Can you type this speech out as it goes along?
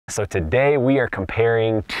So today we are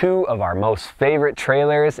comparing two of our most favorite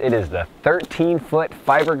trailers. It is the 13-foot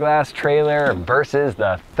fiberglass trailer versus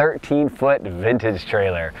the 13-foot vintage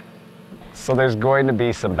trailer. So there's going to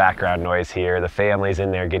be some background noise here. The family's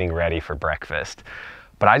in there getting ready for breakfast.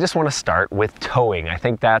 But I just want to start with towing. I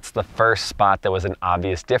think that's the first spot that was an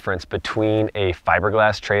obvious difference between a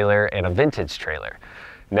fiberglass trailer and a vintage trailer.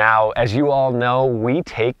 Now, as you all know, we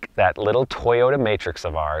take that little Toyota Matrix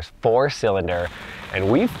of ours, 4-cylinder, and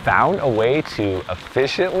we found a way to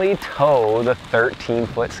efficiently tow the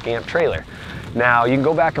 13-foot Scamp trailer. Now, you can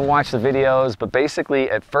go back and watch the videos, but basically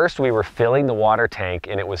at first we were filling the water tank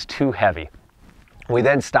and it was too heavy. We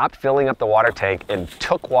then stopped filling up the water tank and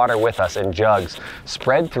took water with us in jugs,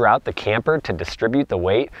 spread throughout the camper to distribute the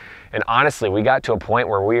weight. And honestly, we got to a point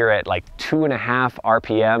where we were at like 2.5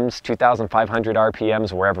 RPMs, 2,500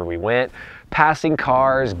 RPMs wherever we went, passing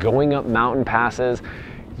cars, going up mountain passes.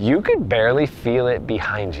 You could barely feel it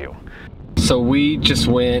behind you. So we just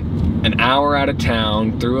went an hour out of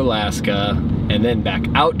town through Alaska and then back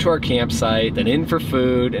out to our campsite, then in for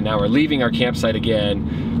food, and now we're leaving our campsite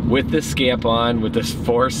again with this Scamp on, with this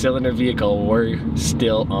 4-cylinder vehicle. We're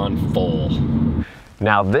still on full.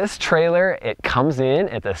 Now this trailer, it comes in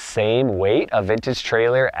at the same weight, a vintage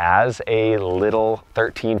trailer, as a little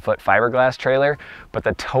 13-foot fiberglass trailer, but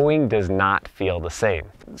the towing does not feel the same.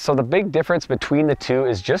 So the big difference between the two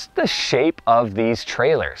is just the shape of these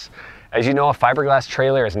trailers. As you know, a fiberglass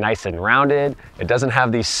trailer is nice and rounded. It doesn't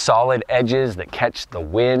have these solid edges that catch the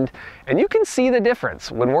wind. And you can see the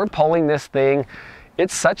difference. When we're pulling this thing,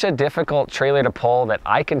 it's such a difficult trailer to pull that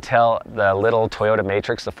I can tell the little Toyota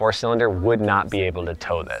Matrix, the 4-cylinder, would not be able to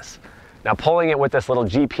tow this. Now pulling it with this little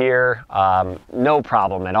Jeep here, no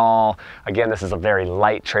problem at all. Again, this is a very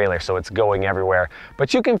light trailer, so it's going everywhere,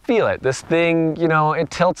 but you can feel it. This thing, you know, it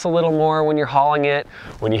tilts a little more when you're hauling it.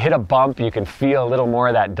 When you hit a bump, you can feel a little more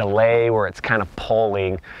of that delay where it's kind of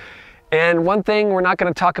pulling. And one thing we're not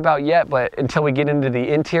going to talk about yet, but until we get into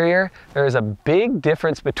the interior, there is a big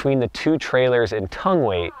difference between the two trailers in tongue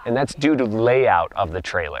weight, and that's due to layout of the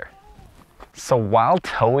trailer. So while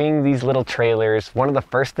towing these little trailers, one of the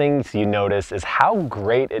first things you notice is how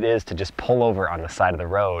great it is to just pull over on the side of the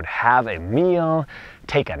road, have a meal,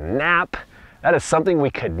 take a nap. That is something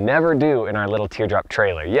we could never do in our little teardrop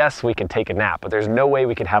trailer. Yes, we can take a nap, but there's no way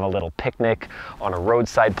we could have a little picnic on a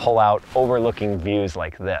roadside pullout overlooking views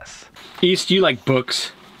like this. East, do you like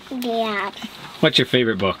books? Yeah. What's your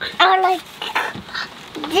favorite book?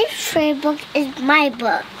 This favorite book is my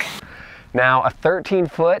book. Now, a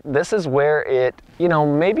 13-foot, this is where it, you know,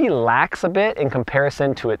 maybe lacks a bit in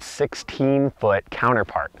comparison to its 16-foot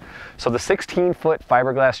counterpart. So the 16-foot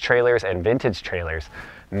fiberglass trailers and vintage trailers,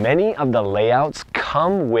 many of the layouts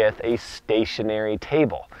come with a stationary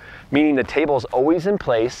table, meaning the table's always in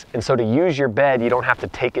place, and so to use your bed, you don't have to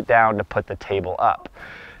take it down to put the table up.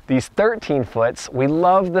 These 13-foots, we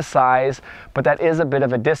love the size, but that is a bit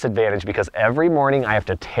of a disadvantage because every morning I have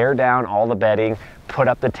to tear down all the bedding, put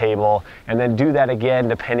up the table, and then do that again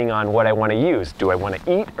depending on what I want to use. Do I want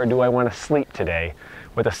to eat or do I want to sleep today?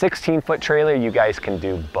 With a 16-foot trailer, you guys can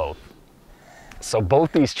do both. So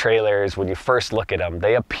both these trailers, when you first look at them,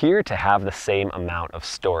 they appear to have the same amount of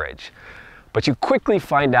storage. But you quickly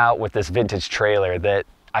find out with this vintage trailer that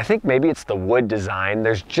I think maybe it's the wood design.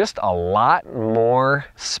 There's just a lot more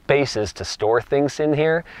spaces to store things in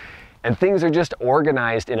here, and things are just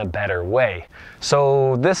organized in a better way.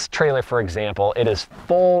 So this trailer, for example, it is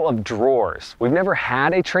full of drawers. We've never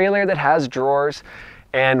had a trailer that has drawers,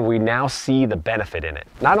 and we now see the benefit in it.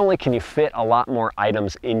 Not only can you fit a lot more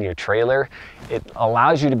items in your trailer, it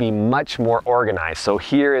allows you to be much more organized. So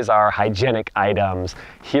here is our hygienic items.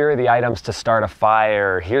 Here are the items to start a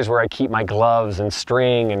fire. Here's where I keep my gloves and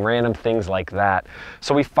string and random things like that.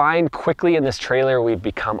 So we find quickly in this trailer we've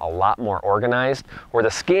become a lot more organized, where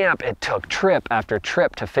the Scamp, it took trip after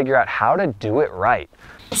trip to figure out how to do it right.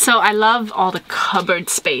 So I love all the cupboard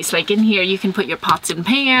space. Like in here, you can put your pots and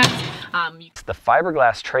pans. The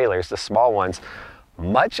fiberglass trailers, the small ones,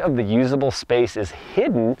 much of the usable space is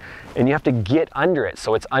hidden and you have to get under it.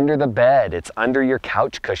 So it's under the bed, it's under your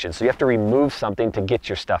couch cushion. So you have to remove something to get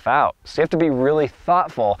your stuff out. So you have to be really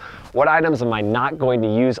thoughtful. What items am I not going to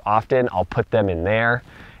use often? I'll put them in there.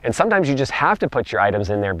 And sometimes you just have to put your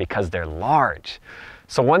items in there because they're large.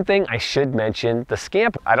 So one thing I should mention, the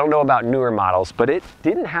Scamp, I don't know about newer models, but it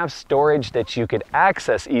didn't have storage that you could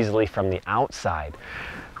access easily from the outside.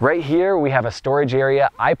 Right here, we have a storage area.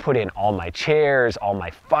 I put in all my chairs, all my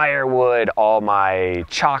firewood, all my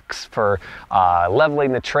chocks for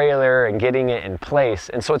leveling the trailer and getting it in place.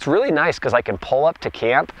 And so it's really nice because I can pull up to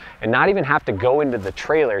camp and not even have to go into the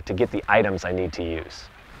trailer to get the items I need to use.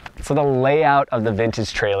 So the layout of the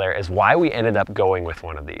vintage trailer is why we ended up going with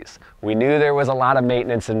one of these. We knew there was a lot of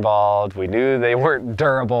maintenance involved. We knew they weren't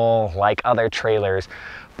durable like other trailers.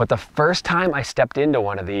 But the first time I stepped into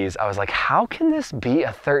one of these, I was like, how can this be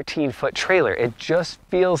a 13-foot trailer? It just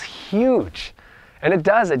feels huge. And it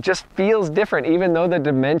does, it just feels different, even though the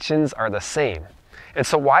dimensions are the same. And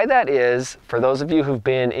so why that is, for those of you who've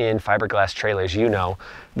been in fiberglass trailers, you know,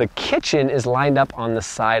 the kitchen is lined up on the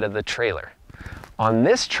side of the trailer. On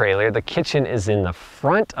this trailer, the kitchen is in the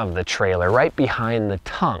front of the trailer, right behind the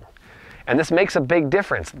tongue. And this makes a big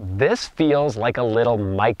difference. This feels like a little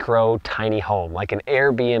micro tiny home, like an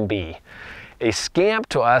Airbnb. A Scamp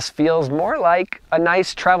to us feels more like a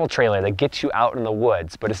nice travel trailer that gets you out in the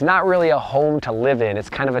woods, but it's not really a home to live in.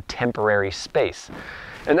 It's kind of a temporary space.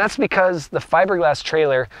 And that's because the fiberglass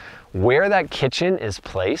trailer, where that kitchen is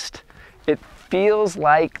placed, it feels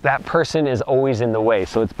like that person is always in the way.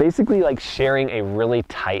 So it's basically like sharing a really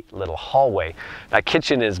tight little hallway. That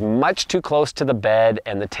kitchen is much too close to the bed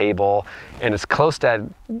and the table, and it's close to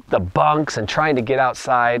the bunks and trying to get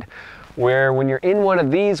outside. Where when you're in one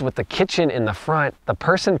of these with the kitchen in the front, the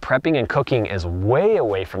person prepping and cooking is way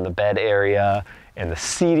away from the bed area and the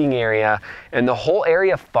seating area, and the whole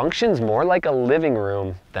area functions more like a living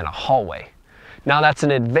room than a hallway. Now that's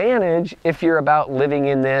an advantage if you're about living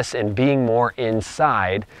in this and being more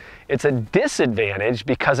inside. It's a disadvantage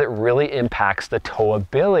because it really impacts the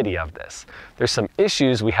towability of this. There's some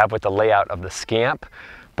issues we have with the layout of the Scamp,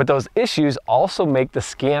 but those issues also make the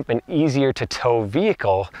Scamp an easier to tow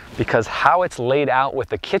vehicle because how it's laid out with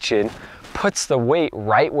the kitchen puts the weight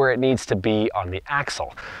right where it needs to be on the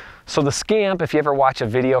axle. So the Scamp, if you ever watch a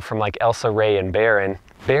video from like Elsa Ray and Baron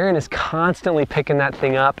is constantly picking that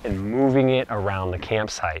thing up and moving it around the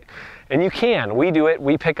campsite. And you can, we do it,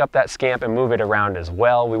 we pick up that Scamp and move it around as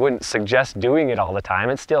well. We wouldn't suggest doing it all the time.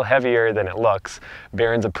 It's still heavier than it looks.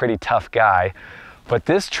 Baron's a pretty tough guy. But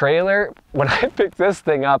this trailer, when I pick this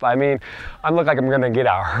thing up, I mean, I look like I'm gonna get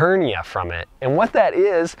a hernia from it. And what that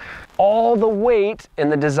is, all the weight and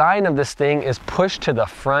the design of this thing is pushed to the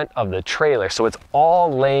front of the trailer. So it's all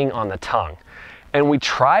laying on the tongue. And we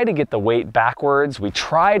try to get the weight backwards, we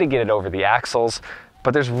try to get it over the axles,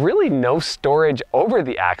 but there's really no storage over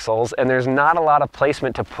the axles and there's not a lot of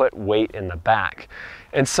placement to put weight in the back.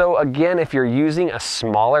 And so again, if you're using a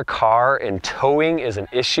smaller car and towing is an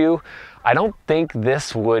issue, I don't think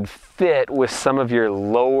this would fit with some of your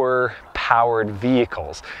lower powered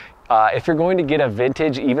vehicles. If you're going to get a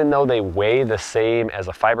vintage, even though they weigh the same as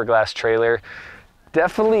a fiberglass trailer,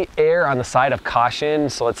 definitely err on the side of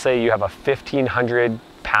caution. So let's say you have a 1,500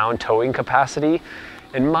 pound towing capacity.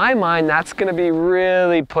 In my mind, that's gonna be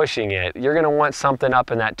really pushing it. You're gonna want something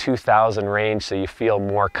up in that 2,000 range so you feel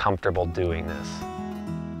more comfortable doing this.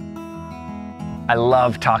 I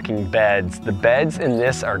love talking beds. The beds in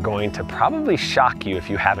this are going to probably shock you if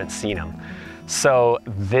you haven't seen them. So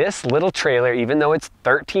this little trailer, even though it's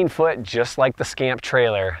 13 foot, just like the Scamp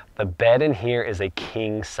trailer, the bed in here is a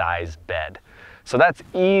king size bed. So that's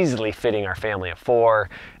easily fitting our family of 4.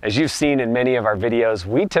 As you've seen in many of our videos,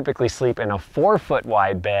 we typically sleep in a 4-foot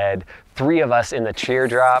wide bed, 3 of us in the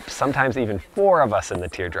teardrop, sometimes even 4 of us in the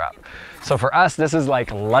teardrop. So for us, this is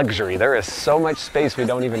like luxury. There is so much space we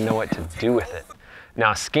don't even know what to do with it.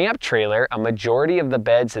 Now, a Scamp trailer, a majority of the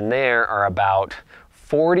beds in there are about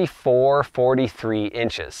 44, 43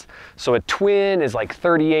 inches. So a twin is like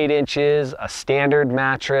 38 inches, a standard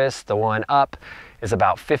mattress, the one up, is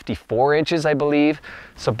about 54 inches, I believe.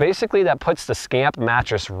 So basically that puts the Scamp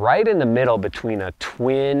mattress right in the middle between a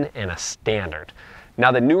twin and a standard.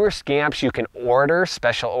 Now the newer Scamps, you can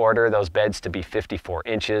special order those beds to be 54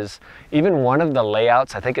 inches. Even one of the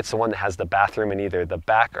layouts, I think it's the one that has the bathroom in either the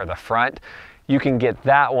back or the front, you can get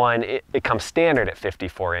that one, it comes standard at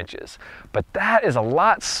 54 inches. But that is a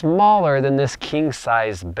lot smaller than this king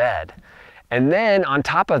size bed. And then on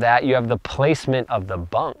top of that, you have the placement of the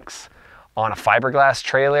bunks. On a fiberglass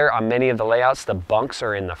trailer, on many of the layouts, the bunks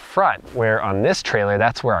are in the front, where on this trailer,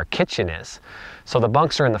 that's where our kitchen is. So the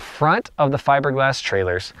bunks are in the front of the fiberglass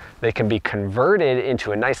trailers. They can be converted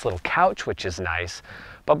into a nice little couch, which is nice.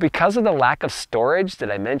 But because of the lack of storage that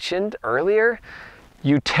I mentioned earlier,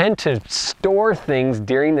 you tend to store things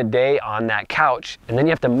during the day on that couch, and then you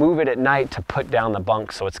have to move it at night to put down the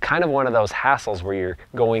bunk. So it's kind of one of those hassles where you're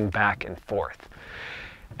going back and forth.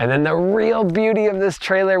 And then the real beauty of this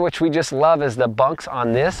trailer, which we just love, is the bunks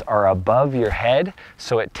on this are above your head.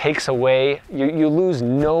 So it takes away, you lose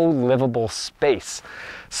no livable space.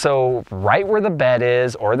 So right where the bed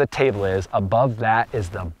is or the table is, above that is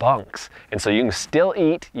the bunks. And so you can still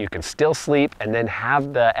eat, you can still sleep, and then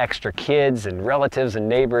have the extra kids and relatives and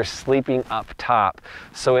neighbors sleeping up top.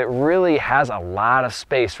 So it really has a lot of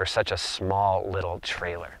space for such a small little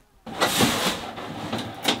trailer.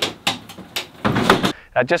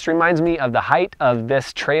 That just reminds me of the height of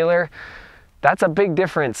this trailer. That's a big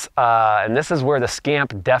difference, and this is where the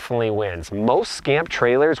Scamp definitely wins. Most Scamp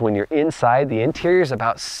trailers, when you're inside, the interior is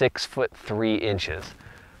about 6'3".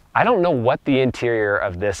 I don't know what the interior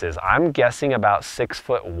of this is. I'm guessing about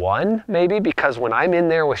 6'1", maybe, because when I'm in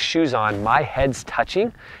there with shoes on, my head's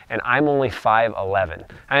touching, and I'm only 5'11".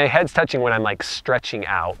 My head's touching when I'm like stretching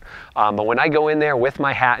out, but when I go in there with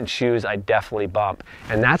my hat and shoes, I definitely bump,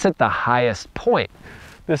 and that's at the highest point.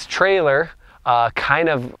 This trailer kind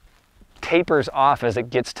of tapers off as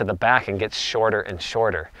it gets to the back and gets shorter and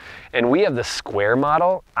shorter. And we have the square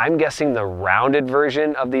model. I'm guessing the rounded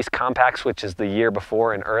version of these compacts, which is the year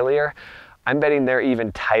before and earlier, I'm betting they're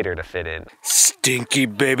even tighter to fit in. Stinky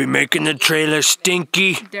baby, making the trailer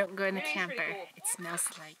stinky. Don't go in the camper. It smells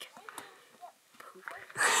like poop.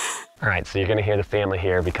 All right, so you're gonna hear the family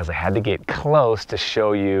here because I had to get close to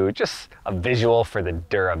show you just a visual for the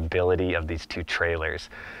durability of these two trailers.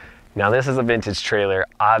 Now this is a vintage trailer.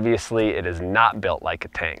 Obviously it is not built like a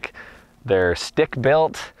tank. They're stick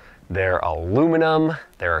built, they're aluminum,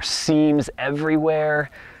 there are seams everywhere.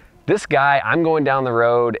 This guy, I'm going down the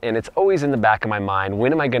road and it's always in the back of my mind,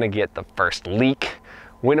 when am I gonna get the first leak?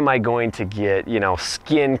 When am I going to get, you know,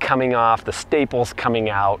 skin coming off, the staples coming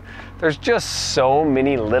out? There's just so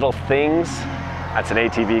many little things. That's an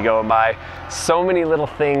ATV going by. So many little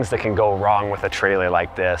things that can go wrong with a trailer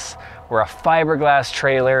like this. We're a fiberglass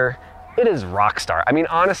trailer. It is rock star. I mean,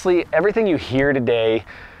 honestly, everything you hear today,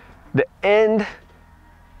 the end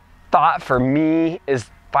thought for me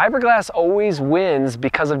is fiberglass always wins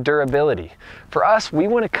because of durability. For us, we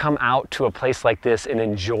want to come out to a place like this and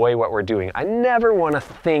enjoy what we're doing. I never want to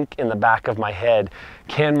think in the back of my head,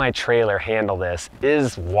 can my trailer handle this?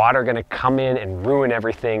 Is water going to come in and ruin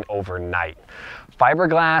everything overnight?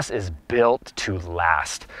 Fiberglass is built to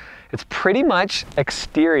last. It's pretty much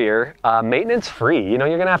exterior, maintenance free. You know,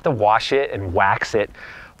 you're gonna have to wash it and wax it,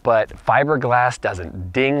 but fiberglass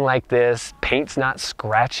doesn't ding like this. Paint's not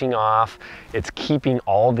scratching off. It's keeping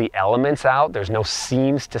all the elements out. There's no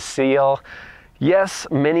seams to seal. Yes,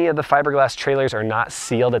 many of the fiberglass trailers are not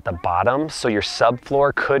sealed at the bottom, so your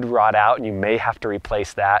subfloor could rot out and you may have to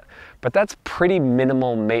replace that, but that's pretty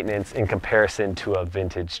minimal maintenance in comparison to a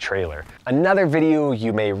vintage trailer. Another video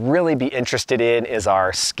you may really be interested in is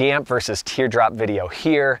our Scamp versus Teardrop video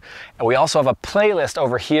here. And we also have a playlist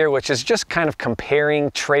over here, which is just kind of comparing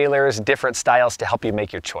trailers, different styles to help you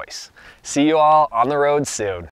make your choice. See you all on the road soon.